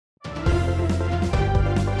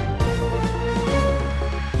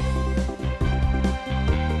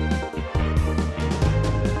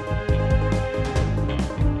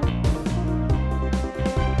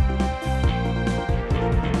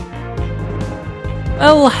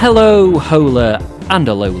Well, hello, hola, and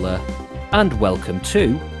alola, and welcome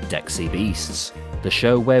to Dexy Beasts, the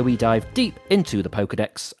show where we dive deep into the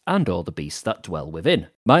Pokédex and all the beasts that dwell within.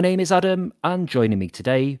 My name is Adam, and joining me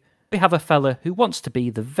today, we have a fella who wants to be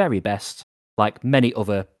the very best, like many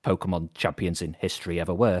other Pokemon champions in history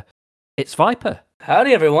ever were. It's Viper.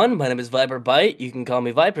 Howdy everyone, my name is Viper Bite, you can call me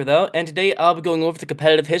Viper though, and today I'll be going over the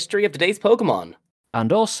competitive history of today's Pokemon.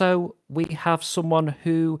 And also, we have someone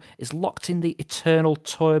who is locked in the eternal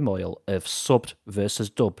turmoil of subbed versus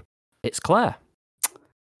dub. It's Claire.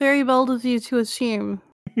 Very bold of you to assume.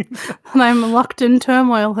 And I'm locked in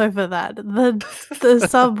turmoil over that. The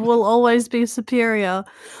sub will always be superior.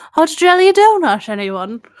 Hot jelly donut,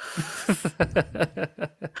 anyone?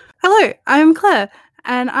 Hello, I'm Claire,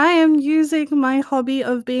 and I am using my hobby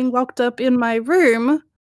of being locked up in my room,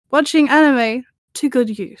 watching anime, to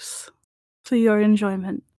good use. For your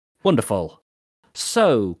enjoyment. Wonderful.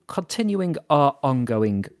 So, continuing our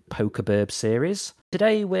ongoing Pokeburb series,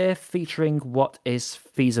 today we're featuring what is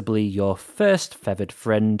feasibly your first feathered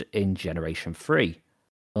friend in Generation 3,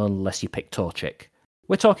 unless you pick Torchic.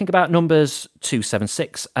 We're talking about numbers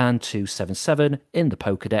 276 and 277 in the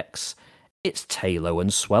Pokedex. It's Taillow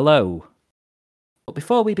and Swellow. But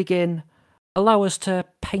before we begin, allow us to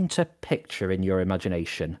paint a picture in your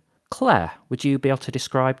imagination. Claire, would you be able to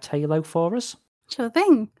describe Taillow for us? Sure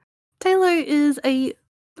thing. Taillow is a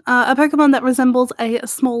Pokemon that resembles a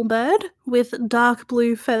small bird with dark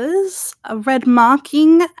blue feathers, a red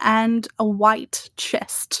marking, and a white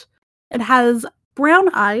chest. It has brown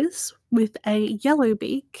eyes with a yellow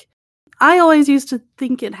beak. I always used to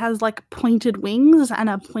think it has like pointed wings and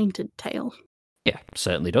a pointed tail. Yeah,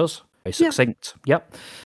 certainly does. Very succinct. Yep.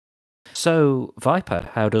 So, Viper,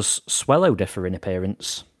 how does Swellow differ in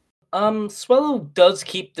appearance? Swellow does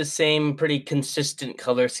keep the same pretty consistent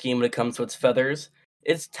color scheme when it comes to its feathers.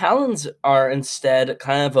 Its talons are instead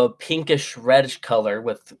kind of a pinkish reddish color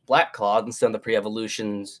with black claws instead of the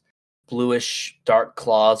pre-evolution's bluish dark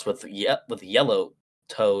claws with yellow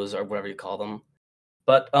toes or whatever you call them.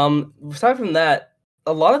 But aside from that,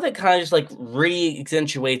 a lot of it kind of just like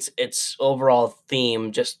re-accentuates its overall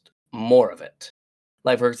theme, just more of it.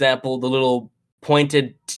 Like for example, the little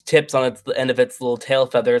pointed tips on the end of its little tail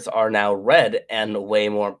feathers are now red and way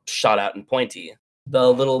more shot out and pointy.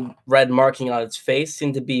 The little red marking on its face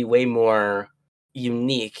seemed to be way more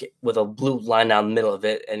unique with a blue line down the middle of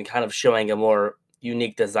it and kind of showing a more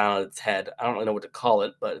unique design on its head. I don't really know what to call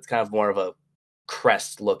it, but it's kind of more of a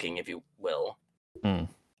crest looking, if you will.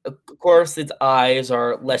 Of course, its eyes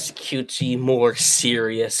are less cutesy, more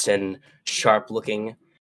serious and sharp looking.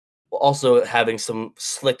 Also having some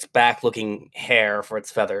slicked back looking hair for its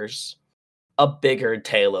feathers. A bigger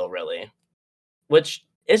Taillow, really. Which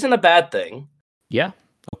isn't a bad thing. Yeah,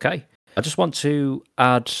 okay. I just want to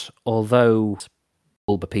add, although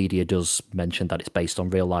Bulbapedia does mention that it's based on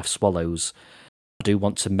real life swallows, I do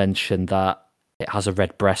want to mention that it has a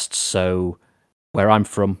red breast, so where I'm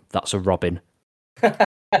from, that's a robin.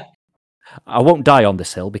 I won't die on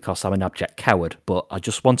this hill because I'm an abject coward, but I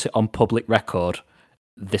just want it on public record.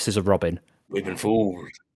 This is a robin. We've been fooled.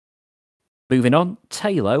 Moving on,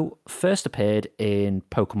 Taillow first appeared in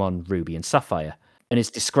Pokemon Ruby and Sapphire, and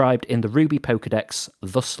is described in the Ruby Pokédex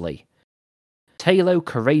thusly. Taillow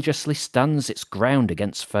courageously stands its ground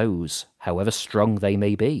against foes, however strong they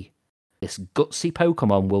may be. This gutsy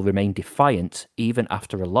Pokemon will remain defiant even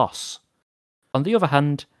after a loss. On the other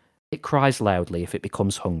hand, it cries loudly if it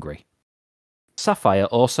becomes hungry. Sapphire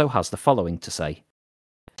also has the following to say.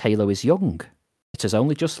 Taillow is young. It has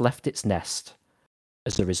only just left its nest.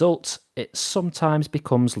 As a result, it sometimes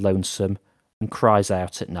becomes lonesome and cries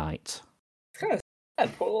out at night. It's kind of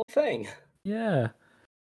sad, poor little thing. Yeah.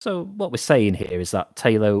 So what we're saying here is that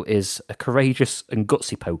Taillow is a courageous and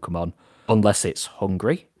gutsy Pokemon, unless it's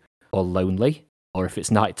hungry, or lonely, or if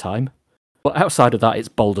it's nighttime. But outside of that, it's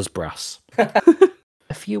bold as brass.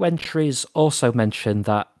 A few entries also mention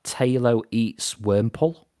that Taillow eats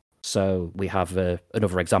wormpull. So we have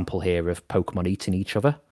another example here of Pokemon eating each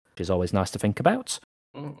other, which is always nice to think about.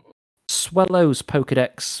 Swellow's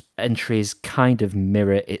Pokédex entries kind of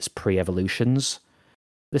mirror its pre-evolutions.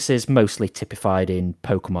 This is mostly typified in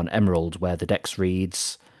Pokemon Emerald, where the dex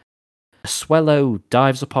reads, "A Swellow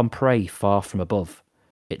dives upon prey far from above.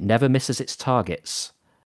 It never misses its targets.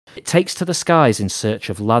 It takes to the skies in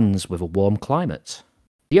search of lands with a warm climate."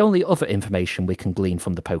 The only other information we can glean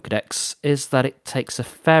from the Pokédex is that it takes a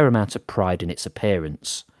fair amount of pride in its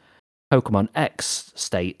appearance. Pokemon X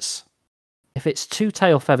states, "If its two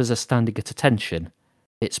tail feathers are standing at attention,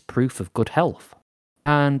 it's proof of good health."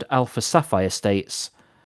 And Alpha Sapphire states,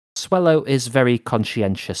 "Swellow is very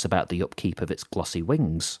conscientious about the upkeep of its glossy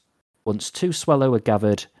wings. Once 2 Swellow are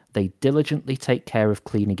gathered, they diligently take care of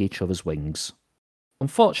cleaning each other's wings.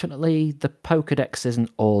 Unfortunately, the Pokédex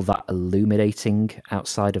isn't all that illuminating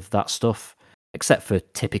outside of that stuff, except for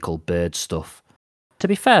typical bird stuff. To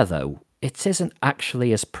be fair though, it isn't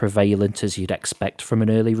actually as prevalent as you'd expect from an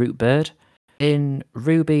early root bird. In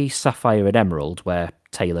Ruby, Sapphire and Emerald, where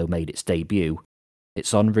Taillow made its debut,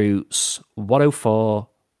 it's on routes 104,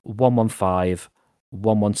 115,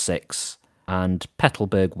 116, and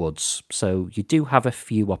Petalburg Woods, so you do have a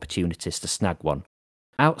few opportunities to snag one.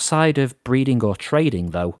 Outside of breeding or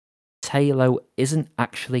trading though, Taillow isn't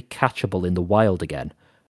actually catchable in the wild again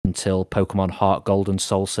until Pokemon Heart Gold and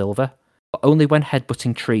Soul Silver, but only when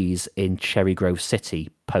headbutting trees in Cherry Grove City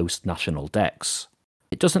post-National Dex.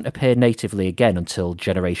 It doesn't appear natively again until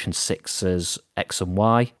Generation 6's X and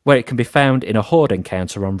Y, where it can be found in a Horde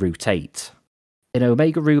encounter on Route 8. In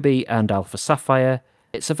Omega Ruby and Alpha Sapphire,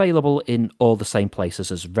 it's available in all the same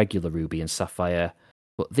places as regular Ruby and Sapphire,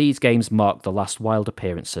 but these games mark the last wild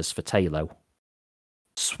appearances for Taillow.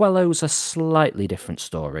 Swellow's a slightly different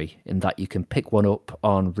story, in that you can pick one up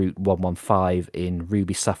on Route 115 in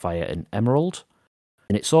Ruby, Sapphire and Emerald,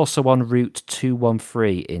 and it's also on Route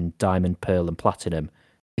 213 in Diamond, Pearl and Platinum,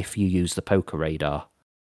 if you use the Poké Radar.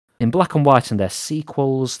 In Black and White and their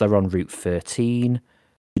sequels, they're on Route 13,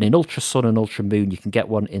 and in Ultra Sun and Ultra Moon you can get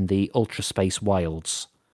one in the Ultra Space Wilds.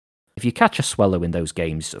 If you catch a Swellow in those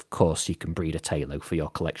games, of course you can breed a Taillow for your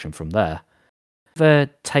collection from there. Either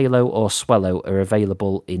Taillow or Swellow are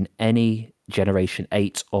available in any Generation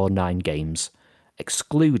 8 or 9 games,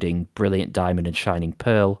 excluding Brilliant Diamond and Shining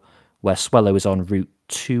Pearl, where Swellow is on Route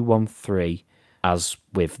 213, as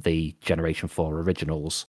with the Generation 4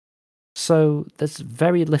 originals. So there's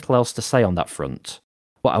very little else to say on that front.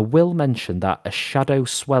 But I will mention that a Shadow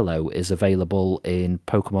Swellow is available in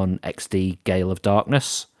Pokemon XD Gale of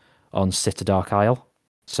Darkness on Citadark Isle,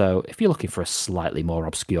 so if you're looking for a slightly more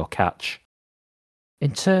obscure catch.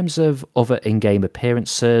 In terms of other in-game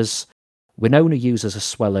appearances, Winona uses a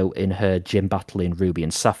Swellow in her gym battle in Ruby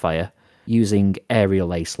and Sapphire, using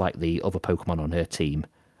Aerial Ace like the other Pokemon on her team,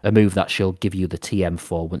 a move that she'll give you the TM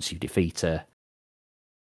for once you defeat her.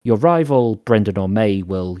 Your rival, Brendan or May,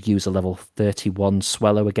 will use a level 31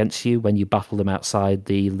 Swellow against you when you battle them outside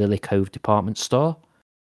the Lily Cove department store.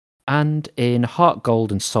 And in Heart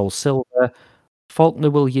Gold and Soul Silver, Faulkner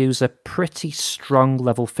will use a pretty strong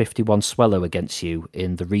level 51 Swellow against you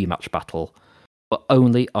in the rematch battle, but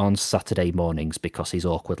only on Saturday mornings because he's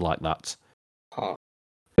awkward like that. Huh.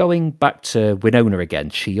 Going back to Winona again,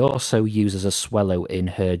 she also uses a Swellow in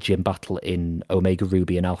her gym battle in Omega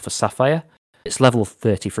Ruby and Alpha Sapphire. It's level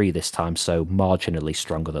 33 this time, so marginally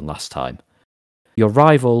stronger than last time. Your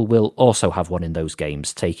rival will also have one in those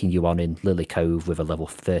games, taking you on in Lily Cove with a level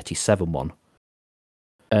 37 one.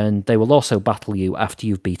 And they will also battle you after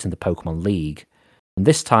you've beaten the Pokemon League, and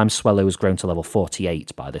this time Swellow has grown to level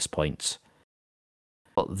 48 by this point.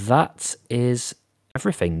 But that is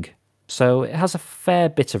everything. So it has a fair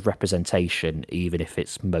bit of representation, even if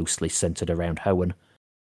it's mostly centred around Hoenn.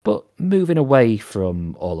 But moving away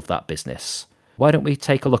from all of that business, why don't we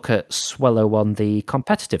take a look at Swellow on the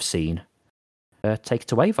competitive scene? Take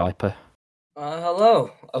it away, Viper. Hello.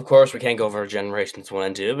 Of course, we can't go over Generations 1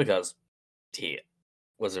 and 2 because he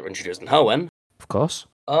was introduced in Hoenn. Of course.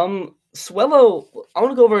 Swellow, I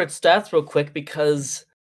want to go over its stats real quick because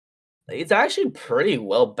it's actually pretty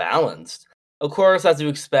well balanced. Of course, as you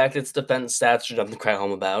expect, its defense stats are nothing to cry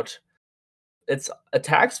home about. Its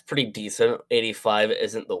attack's pretty decent. 85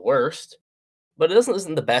 isn't the worst, but it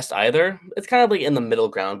isn't the best either. It's kind of like in the middle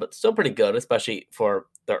ground, but still pretty good, especially for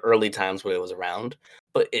the early times when it was around.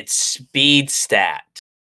 But its speed stat.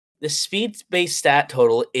 The speed-based stat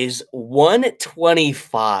total is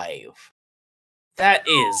 125. That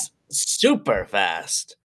is super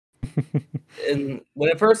fast. And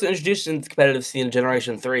when it first introduced into the competitive scene in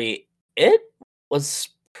Generation 3, it was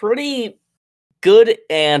pretty good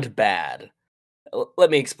and bad.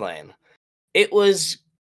 Let me explain. It was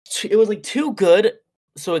like too good,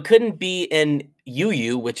 so it couldn't be in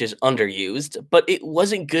UU, which is underused, but it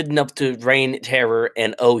wasn't good enough to reign terror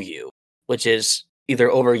in OU, which is either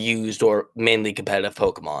overused or mainly competitive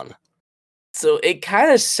Pokemon. So it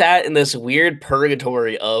kind of sat in this weird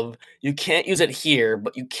purgatory of you can't use it here,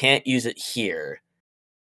 but you can't use it here.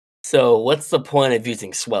 So what's the point of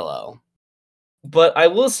using Swellow? But I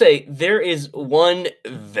will say there is one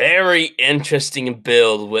very interesting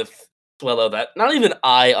build with Swellow that not even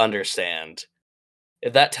I understand,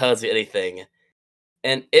 if that tells you anything.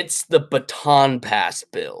 And it's the Baton Pass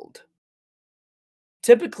build.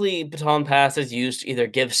 Typically, Baton Pass is used to either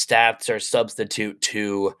give stats or substitute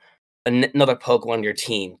to another Pokemon on your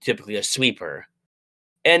team, typically a sweeper.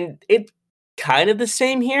 And it's kind of the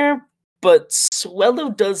same here, but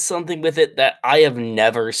Swellow does something with it that I have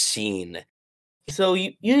never seen. So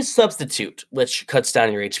you use Substitute, which cuts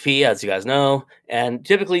down your HP, as you guys know, and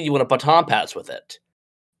typically you want a Baton Pass with it.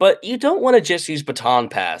 But you don't want to just use Baton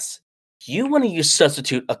Pass. You want to use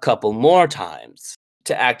Substitute a couple more times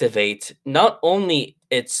to activate not only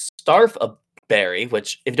its Starf Berry,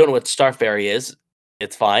 which, if you don't know what Starf Berry is,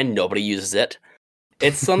 it's fine, nobody uses it.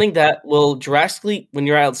 It's something that will drastically, when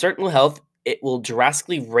you're at certain health, it will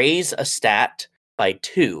drastically raise a stat by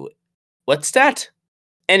 2. What stat?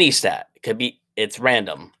 Any stat. It could be, it's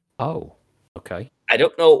random. Oh, okay. I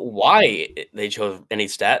don't know why they chose any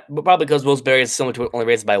stat, but probably because most berries is similar to it, only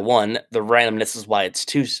raised by 1. The randomness is why it's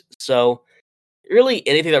 2. So, really,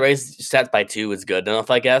 anything that raises stats by 2 is good enough,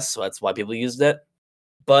 I guess. So that's why people used it.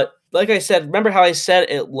 But, like I said, remember how I said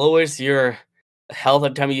it lowers your health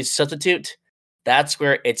every time you use Substitute? That's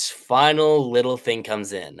where its final little thing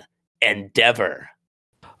comes in. Endeavor.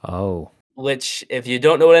 Oh. Which, if you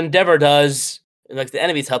don't know what Endeavor does, it makes the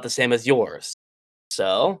enemy's health the same as yours.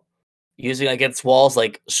 So, using against walls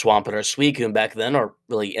like Swampert or Suicune back then, or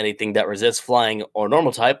really anything that resists flying or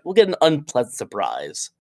normal type, will get an unpleasant surprise.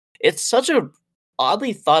 It's such a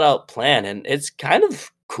oddly thought out plan, and it's kind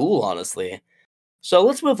of cool, honestly. So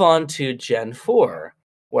let's move on to Gen 4,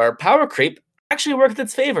 where Power Creep actually worked in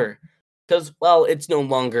its favor. Because, well, it's no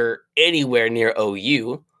longer anywhere near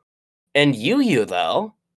OU. And UU,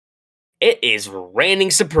 though, it is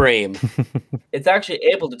reigning supreme. It's actually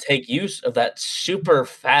able to take use of that super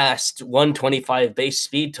fast 125 base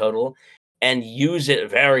speed total and use it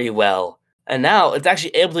very well. And now it's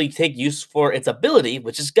actually able to take use for its ability,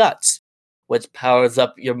 which is Guts, which powers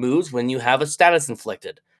up your moves when you have a status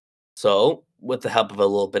inflicted. So, with the help of a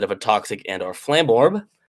little bit of a Toxic and or Flame Orb,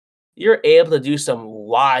 you're able to do some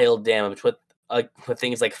wild damage with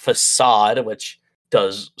things like Facade, which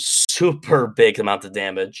does super big amounts of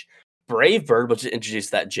damage, Brave Bird, which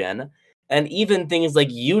introduced that gen, and even things like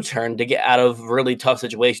U-Turn to get out of really tough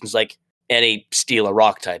situations like any Steel or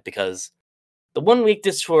Rock type, because the one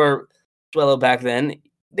weakness for Swellow back then,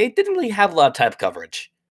 they didn't really have a lot of type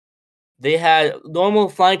coverage. They had normal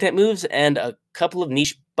flying type moves and a couple of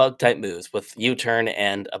niche bug type moves with U-Turn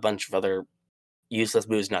and a bunch of other useless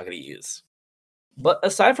moves not going to use. But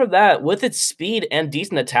aside from that, with its speed and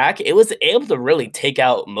decent attack, it was able to really take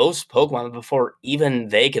out most Pokemon before even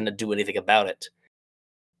they can do anything about it.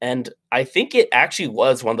 And I think it actually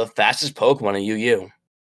was one of the fastest Pokemon in UU.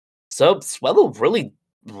 So Swellow really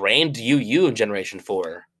reigned UU in Generation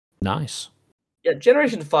 4. Nice. Yeah,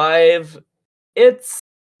 Generation 5, it's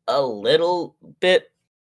a little bit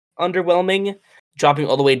underwhelming, dropping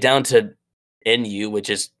all the way down to NU, which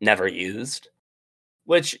is never used.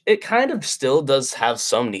 Which it kind of still does have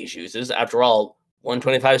some niche uses. After all,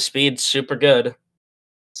 125 speed, super good.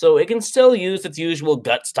 So it can still use its usual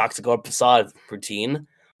Guts, Toxic, or Facade routine,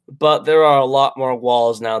 but there are a lot more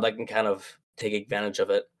walls now that can kind of take advantage of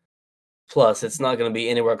it. Plus, it's not going to be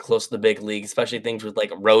anywhere close to the big league, especially things with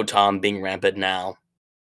like Rotom being rampant now.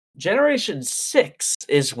 Generation 6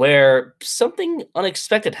 is where something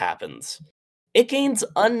unexpected happens. It gains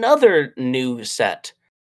another new set.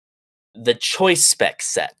 The Choice Spec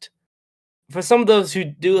set. For some of those who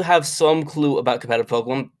do have some clue about competitive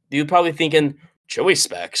Pokemon, you're probably thinking, Choice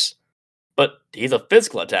Specs? But he's a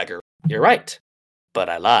physical attacker. You're right. But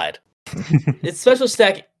I lied. Its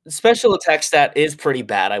special attack stat is pretty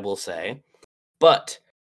bad, I will say. But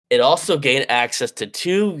it also gained access to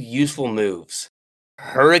 2 useful moves.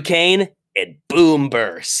 Hurricane and Boom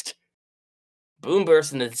Burst. Boom Burst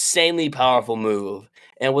is an insanely powerful move.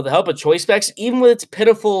 And with the help of Choice Specs, even with its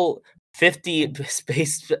pitiful 50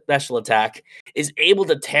 space special attack, is able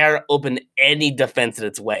to tear open any defense in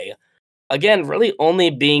its way. Again, really only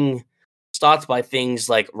being stopped by things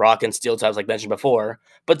like Rock and Steel types, like mentioned before.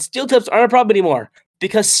 But Steel types aren't a problem anymore,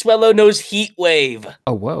 because Swellow knows Heat Wave.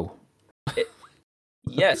 Oh, whoa.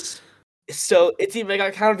 Yes. So it's even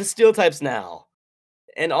got counter to Steel types now.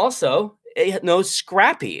 And also, it knows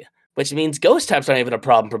Scrappy, which means Ghost types aren't even a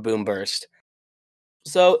problem for Boom Burst.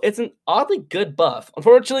 So it's an oddly good buff.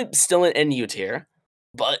 Unfortunately, still an NU tier,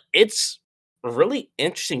 but it's a really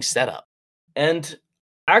interesting setup. And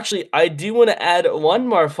actually, I do want to add one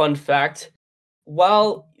more fun fact.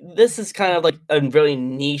 While this is kind of like a really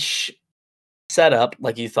niche setup,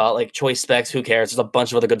 like you thought, like Choice Specs, who cares? There's a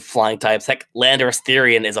bunch of other good flying types. Heck, Landorus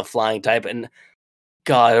Therian is a flying type, and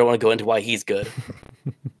God, I don't want to go into why he's good.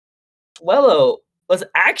 Swellow was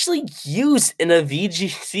actually used in a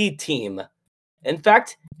VGC team. In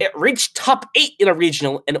fact, it reached top 8 in a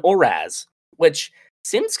regional in ORAS, which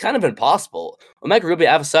seems kind of impossible. Omega Ruby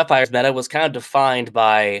Alpha Sapphire's meta was kind of defined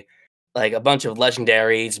by like a bunch of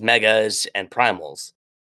legendaries, megas, and primals.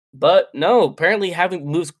 But no, apparently having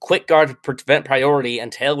moves Quick Guard to prevent priority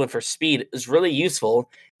and Tailwind for speed is really useful,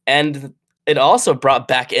 and it also brought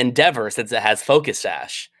back Endeavor since it has Focus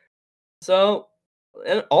Sash. So,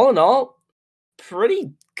 all in all,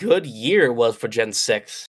 pretty good year it was for Gen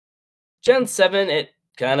 6. Gen 7, it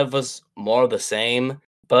kind of was more of the same,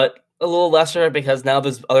 but a little lesser because now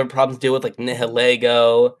there's other problems to deal with, like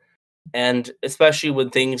Nihilego, and especially when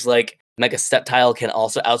things like Mega Sceptile can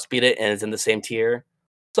also outspeed it and is in the same tier.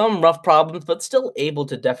 Some rough problems, but still able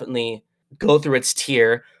to definitely go through its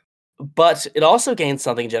tier. But it also gains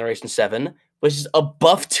something in Generation 7, which is a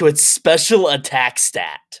buff to its special attack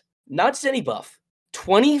stat. Not just any buff.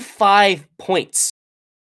 25 points,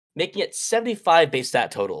 making it 75 base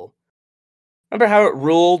stat total. Remember how it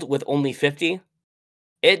ruled with only 50?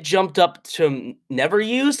 It jumped up to never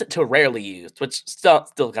used to rarely used, which still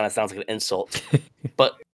kind of sounds like an insult.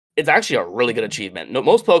 But it's actually a really good achievement.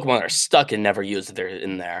 Most Pokemon are stuck in never used if they're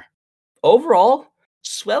in there. Overall,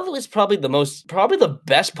 Swellow is probably the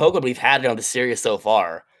best Pokemon we've had on the series so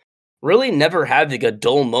far. Really never had like a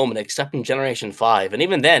dull moment except in Generation 5, and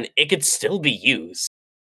even then, it could still be used.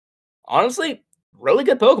 Honestly, really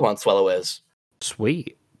good Pokemon Swellow is.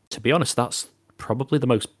 Sweet. To be honest, that's probably the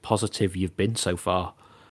most positive you've been so far.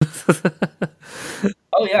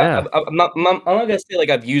 Oh yeah. I'm not gonna say like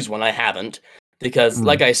I've used one. I haven't, because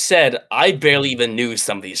like I said, I barely even knew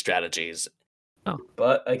some of these strategies. Oh.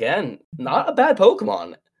 But again, not a bad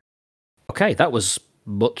Pokemon. Okay, that was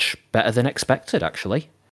much better than expected, actually.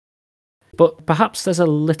 But perhaps there's a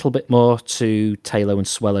little bit more to Taillow and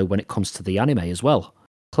Swellow when it comes to the anime as well.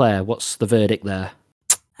 Claire, what's the verdict there?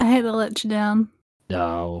 I hate to let you down.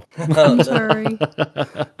 No. I'm sorry.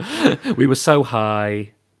 We were so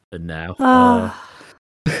high, and now...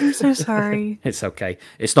 I'm so sorry. It's okay.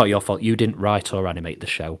 It's not your fault. You didn't write or animate the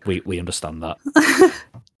show. We understand that.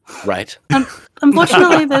 Right.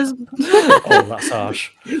 Unfortunately, there's... Oh, that's harsh.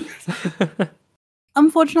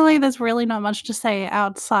 Unfortunately, there's really not much to say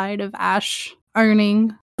outside of Ash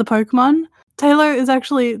owning the Pokemon. Taillow is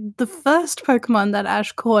actually the first Pokemon that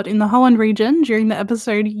Ash caught in the Hoenn region during the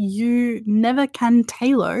episode You Never Can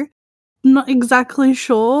Taillow. Not exactly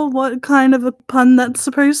sure what kind of a pun that's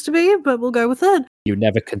supposed to be, but we'll go with it. You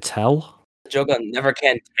never can tell. Joke on never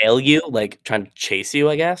can tail you, like trying to chase you,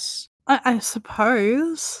 I guess. I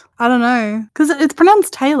suppose. I don't know. Because it's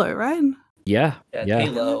pronounced Taillow, right? Yeah.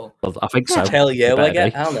 Taillow. Well, I think so. Tail you, It I better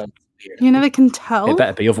guess. be. I don't know. You never can tell? It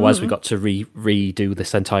better be, otherwise we got to redo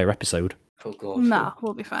this entire episode. Oh, gosh. Nah,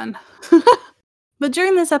 we'll be fine. But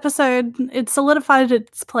during this episode, it solidified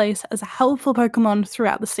its place as a helpful Pokemon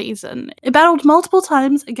throughout the season. It battled multiple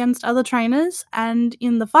times against other trainers, and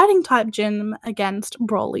in the fighting type gym against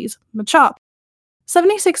Brawly's Machop.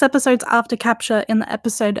 76 episodes after capture in the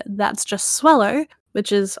episode That's Just Swellow,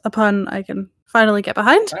 which is a pun I can finally get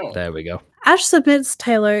behind, There we go. Ash submits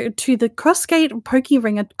Taillow to the Crossgate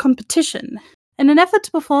Pokeringer competition. In an effort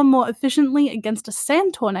to perform more efficiently against a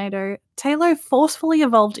sand tornado, Taillow forcefully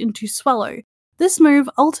evolved into Swellow. This move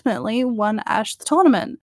ultimately won Ash the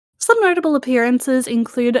tournament. Some notable appearances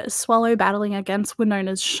include Swellow battling against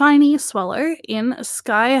Winona's shiny Swellow in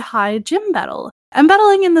Sky High Gym Battle, and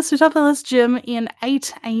battling in the Sootopolis Gym in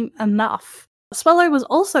 8 Ain't Enough. Swellow was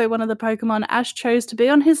also one of the Pokemon Ash chose to be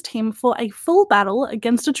on his team for a full battle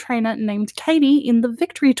against a trainer named Katie in the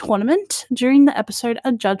Victory Tournament during the episode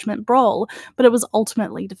A Judgment Brawl, but it was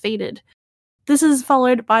ultimately defeated. This is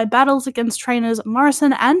followed by battles against trainers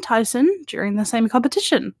Morrison and Tyson during the same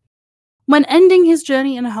competition. When ending his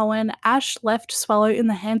journey in Hoenn, Ash left Swellow in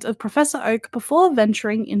the hands of Professor Oak before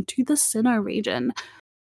venturing into the Sinnoh region.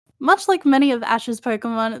 Much like many of Ash's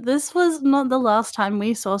Pokemon, this was not the last time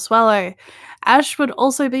we saw Swellow. Ash would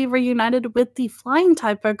also be reunited with the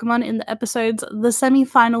Flying-type Pokemon in the episodes The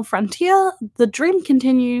Semi-Final Frontier, The Dream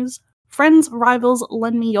Continues, Friends, Rivals,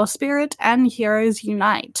 Lend Me Your Spirit, and Heroes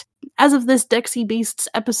Unite. As of this Dexy Beasts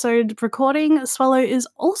episode recording, Swellow is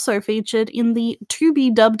also featured in the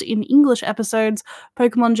to-be-dubbed in English episodes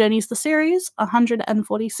Pokemon Journeys the Series,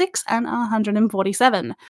 146 and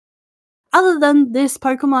 147. Other than this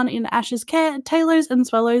Pokemon in Ash's care, Taillows and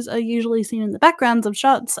Swellows are usually seen in the backgrounds of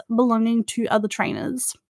shots belonging to other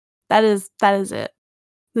trainers. That is it.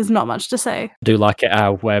 There's not much to say. I do like it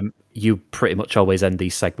how you pretty much always end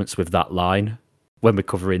these segments with that line when we're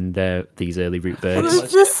covering these early root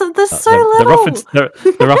birds. There's so little.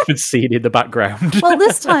 They're often seen in the background. Well,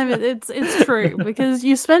 this time it's true, because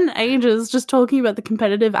you spend ages just talking about the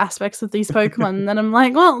competitive aspects of these Pokemon, and then I'm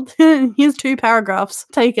like, well, here's 2 paragraphs.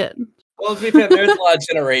 Take it. Well, to be fair, there's a lot of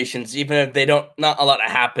generations, even if not a lot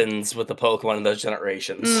happens with the Pokemon in those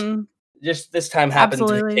generations. Just this time happened to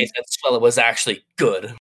be the Absolutely. case that Swellow was actually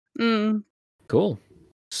good. Mm. Cool.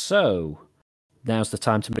 So, now's the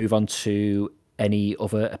time to move on to any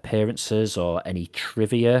other appearances or any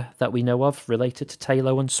trivia that we know of related to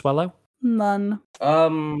Taillow and Swellow. None.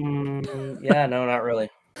 Yeah, no, not really.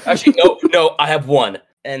 Actually, no, I have one.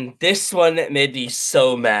 And this one made me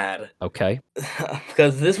so mad. Okay.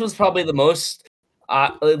 Because this was probably the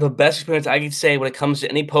best experience I could say when it comes to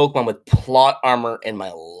any Pokemon with plot armor in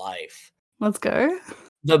my life. Let's go.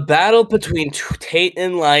 The battle between Tate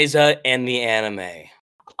and Liza and the anime.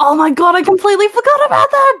 Oh my god, I completely forgot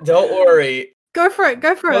about that! Don't worry. Go for it,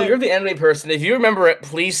 go for No, it. you're the anime person. If you remember it,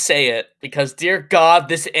 please say it. Because, dear God,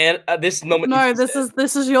 this moment... No,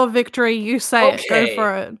 this is your victory. You say it. Go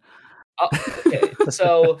for it. Okay,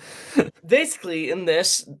 so basically in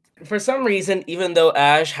this, for some reason, even though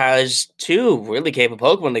Ash has two really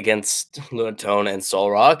capable Pokemon against Lunatone and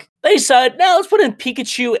Solrock, they decided, now let's put in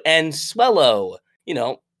Pikachu and Swellow. You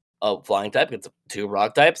know, a flying type against two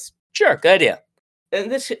rock types. Sure, good idea. In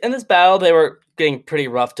this battle, they were getting pretty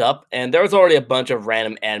roughed up, and there was already a bunch of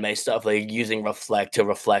random anime stuff, like using Reflect to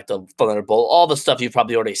reflect a Thunderbolt, all the stuff you've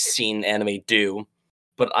probably already seen anime do.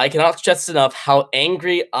 But I cannot stress enough how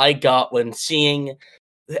angry I got when seeing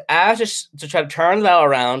Ash to try to turn the battle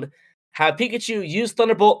around, have Pikachu use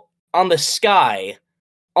Thunderbolt on the sky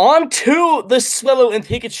onto the Swellow and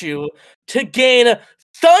Pikachu to gain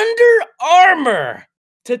Thunder Armor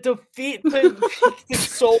to defeat the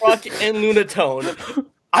Solrock and Lunatone.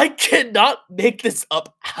 I cannot make this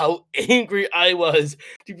up how angry I was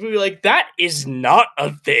to be like, that is not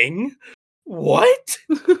a thing. What?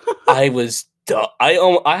 I was dumb.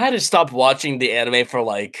 I had to stop watching the anime for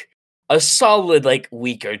like a solid like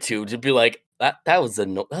week or two to be like, that was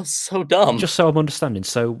so dumb. Just so I'm understanding,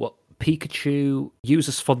 so what, Pikachu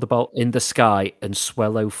uses Thunderbolt in the sky and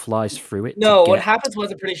Swellow flies through it? No, what happens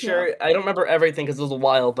was, I'm pretty sure, Yeah. I don't remember everything because it was a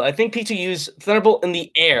while, but I think Pikachu used Thunderbolt in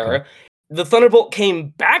the air. Okay. The Thunderbolt came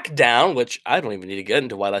back down, which I don't even need to get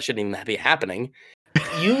into why that shouldn't even be happening.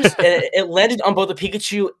 It landed on both the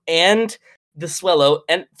Pikachu and the Swellow,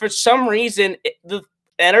 and for some reason, the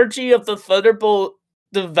energy of the Thunderbolt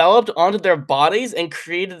developed onto their bodies and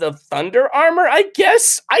created a thunder armor, I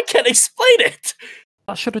guess? I can't explain it!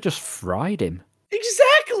 That should have just fried him.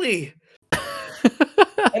 Exactly!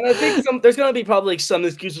 And I think there's going to be probably some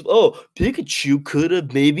excuses. Oh, Pikachu could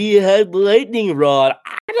have maybe had Lightning Rod.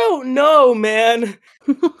 I don't know, man.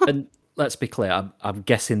 And let's be clear, I'm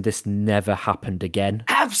guessing this never happened again.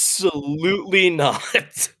 Absolutely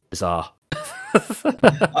not. Bizarre.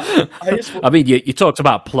 I mean, you talked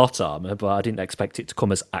about plot armor, but I didn't expect it to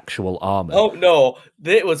come as actual armor. Oh, no.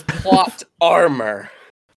 It was plot armor.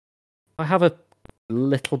 I have a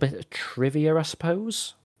little bit of trivia, I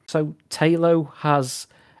suppose. So, Taillow has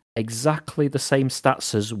exactly the same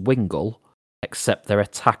stats as Wingull, except their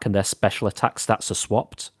attack and their special attack stats are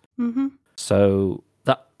swapped. Mm-hmm. So,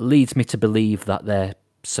 that leads me to believe that they're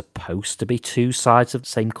supposed to be two sides of the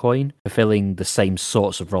same coin, fulfilling the same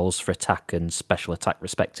sorts of roles for attack and special attack,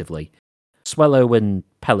 respectively. Swellow and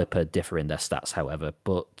Pelipper differ in their stats, however,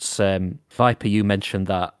 but Viper, you mentioned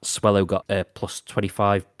that Swellow got a plus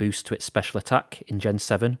 25 boost to its special attack in Gen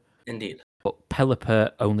 7. Indeed. But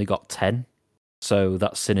Pelipper only got 10, so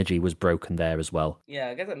that synergy was broken there as well. Yeah,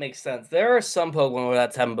 I guess that makes sense. There are some Pokemon where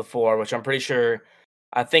that's happened before, which I'm pretty sure...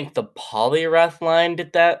 I think the Poliwrath line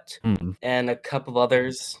did that, and a couple of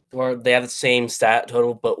others, where they have the same stat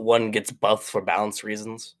total, but one gets buffed for balance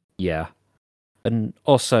reasons. Yeah. And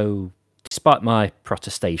also, despite my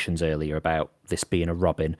protestations earlier about this being a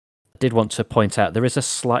Robin, I did want to point out there is a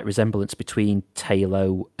slight resemblance between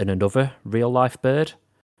Taillow and another real-life bird.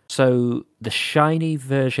 So, the shiny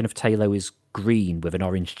version of Taillow is green with an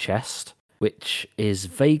orange chest, which is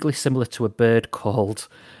vaguely similar to a bird called...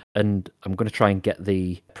 and I'm going to try and get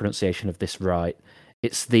the pronunciation of this right.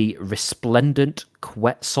 It's the resplendent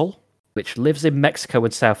Quetzal, which lives in Mexico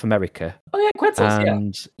and South America. Oh yeah, Quetzals,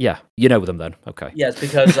 and yeah, you know them then. Okay. Yes,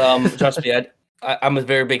 because trust me, I'm a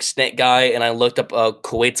very big snake guy, and I looked up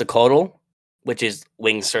Quetzalcoatl, which is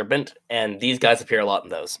winged serpent, and these guys appear a lot in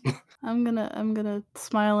those. I'm gonna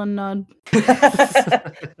smile and nod.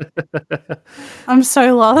 I'm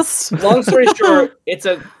so lost. Long story short, it's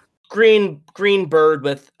a green bird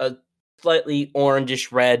with a slightly orangish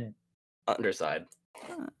red underside,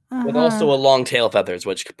 with also a long tail feathers,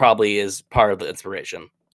 which probably is part of the inspiration.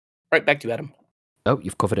 Right, back to you, Adam. Oh,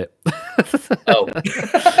 you've covered it. Oh.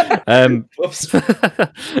 Whoops.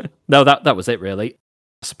 No, that was it, really.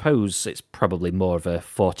 I suppose it's probably more of a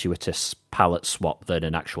fortuitous palette swap than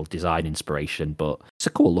an actual design inspiration, but it's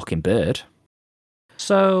a cool-looking bird.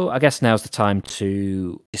 So I guess now's the time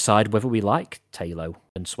to decide whether we like Taillow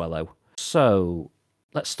and Swellow. So,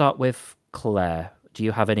 let's start with Claire. Do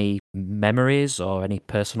you have any memories or any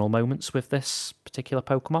personal moments with this particular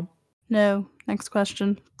Pokemon? No. Next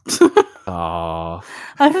question. Ah,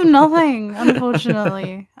 I have nothing,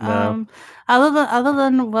 unfortunately. No. Other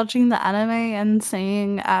than watching the anime and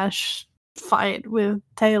seeing Ash fight with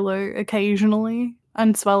Taillow occasionally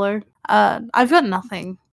and Swellow, I've got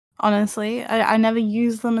nothing. Honestly, I never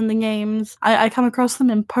use them in the games. I come across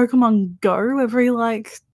them in Pokemon Go every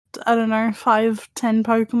I don't know 5-10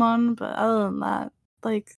 Pokemon, but other than that,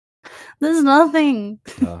 there's nothing.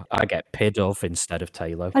 I get Pidove instead of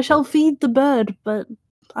Taillow. I shall feed the bird, but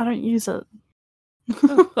I don't use it.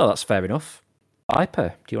 Oh, that's fair enough.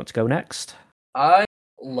 Viper, do you want to go next? I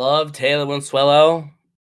love Taillow and Swellow,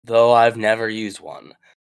 though I've never used one.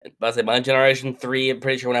 But I say my Generation 3, I'm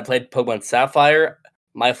pretty sure when I played Pokemon Sapphire,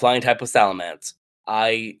 my flying type was Salamence.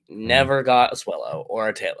 I never got a Swellow or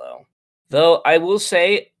a Taillow. Though I will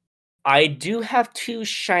say, I do have 2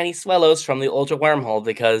 shiny Swellows from the Ultra Wormhole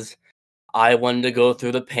because I wanted to go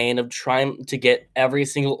through the pain of trying to get every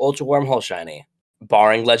single Ultra Wormhole shiny,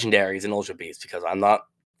 barring Legendaries and Ultra Beasts, because I'm not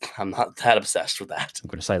that obsessed with that. I'm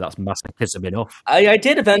going to say that's masochism enough. I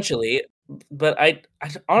did eventually, but I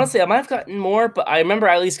honestly, I might have gotten more, but I remember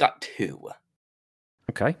I at least got 2.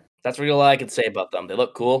 Okay. That's really all I can say about them. They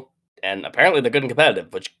look cool, and apparently they're good and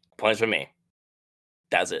competitive, which points for me.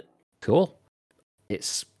 That's it. Cool.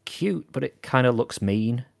 It's cute, but it kind of looks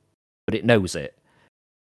mean, but it knows it.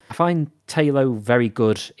 I find Taillow very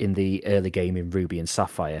good in the early game in Ruby and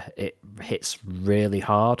Sapphire. It hits really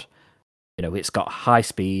hard. You know, it's got high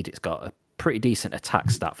speed, it's got a pretty decent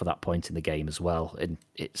attack stat for that point in the game as well, and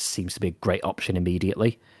it seems to be a great option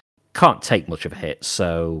immediately. Can't take much of a hit,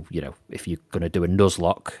 so, you know, if you're going to do a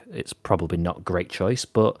Nuzlocke, it's probably not a great choice,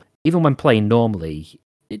 but even when playing normally,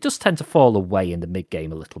 it does tend to fall away in the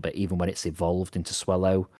mid-game a little bit, even when it's evolved into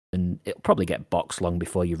Swellow, and it'll probably get boxed long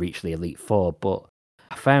before you reach the Elite Four, but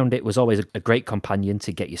I found it was always a great companion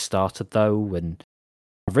to get you started, though, and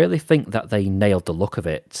I really think that they nailed the look of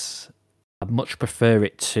it. I much prefer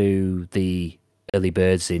it to the early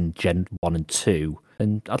birds in Gen 1 and 2,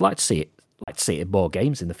 and I'd like to see it in more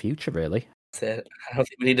games in the future, really. That's it. I don't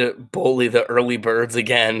think we need to bully the early birds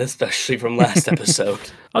again, especially from last episode.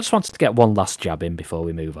 I just wanted to get one last jab in before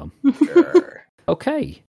we move on. Sure.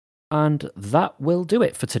 Okay, and that will do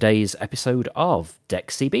it for today's episode of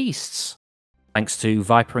Dexy Beasts. Thanks to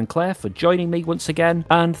Viper and Claire for joining me once again,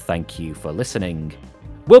 and thank you for listening.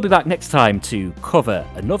 We'll be back next time to cover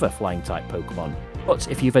another flying-type Pokemon. But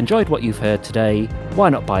if you've enjoyed what you've heard today, why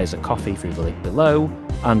not buy us a coffee through the link below,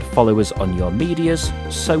 and follow us on your medias,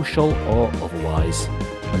 social or otherwise.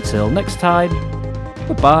 Until next time,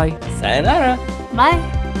 goodbye. Sayonara.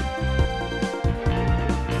 Bye.